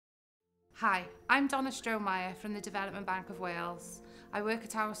Hi, I'm Donna Strohmeyer from the Development Bank of Wales. I work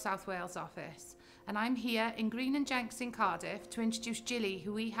at our South Wales office, and I'm here in Green&Jenks in Cardiff to introduce Gilly,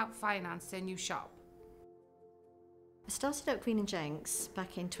 who we help finance their new shop. I started at Green&Jenks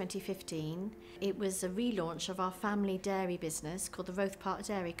back in 2015. It was a relaunch of our family dairy business called the Roath Park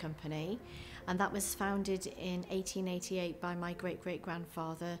Dairy Company, and that was founded in 1888 by my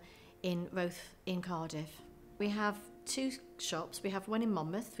great-great-grandfather in Roath in Cardiff. We have two shops. We have one in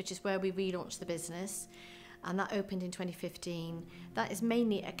Monmouth, which is where we relaunched the business, and that opened in 2015. That is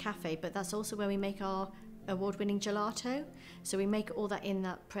mainly a cafe, but that's also where we make our award-winning gelato. So we make all that in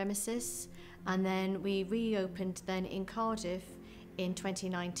that premises, and then we reopened then in Cardiff in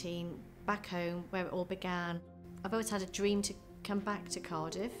 2019, back home where it all began. I've always had a dream to come back to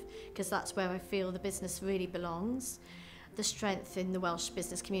Cardiff because that's where I feel the business really belongs. The strength in the Welsh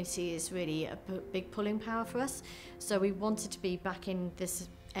business community is really a big pulling power for us. So we wanted to be back in this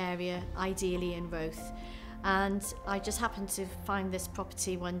area, ideally in Roath. And I just happened to find this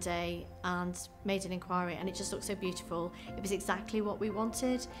property one day and made an inquiry, and it just looked so beautiful. It was exactly what we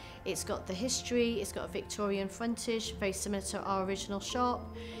wanted. It's got the history, it's got a Victorian frontage, very similar to our original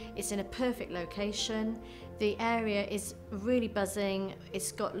shop. It's in a perfect location. The area is really buzzing.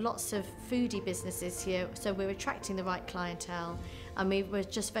 It's got lots of foodie businesses here, so we're attracting the right clientele. And we were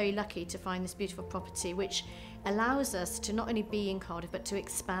just very lucky to find this beautiful property, which allows us to not only be in Cardiff, but to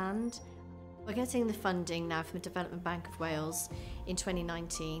expand. We're getting the funding now from the Development Bank of Wales in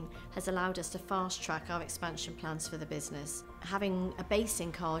 2019 has allowed us to fast track our expansion plans for the business. Having a base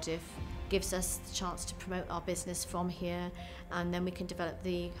in Cardiff gives us the chance to promote our business from here, and then we can develop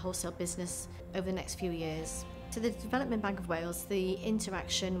the wholesale business over the next few years. To the Development Bank of Wales, the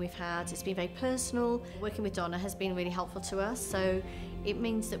interaction we've had, it's been very personal. Working with Donna has been really helpful to us, so it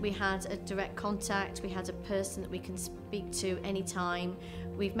means that we had a direct contact, we had a person that we can speak to anytime.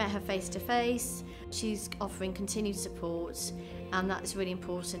 We've met her face to face. She's offering continued support, and that is really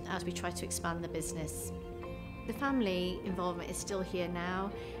important as we try to expand the business. The family involvement is still here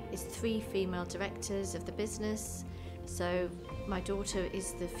now. It's 3 female directors of the business, so my daughter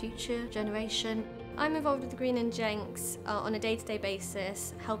is the future generation. I'm involved with Green&Jenks on a day-to-day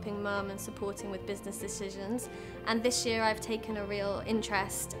basis, helping Mum and supporting with business decisions. And this year I've taken a real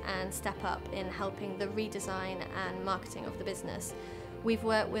interest and step up in helping the redesign and marketing of the business. We've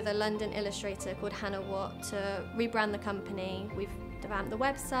worked with a London illustrator called Hannah Watt to rebrand the company. We've revamped the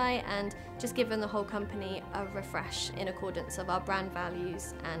website and just given the whole company a refresh in accordance of our brand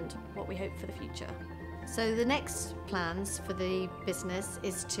values and what we hope for the future. So the next plans for the business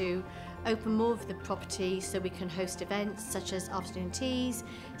is to open more of the property so we can host events such as afternoon teas,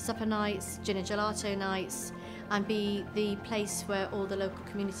 supper nights, gin and gelato nights, and be the place where all the local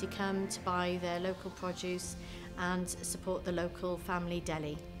community come to buy their local produce and support the local family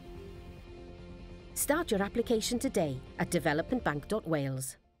deli. Start your application today at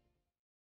developmentbank.wales.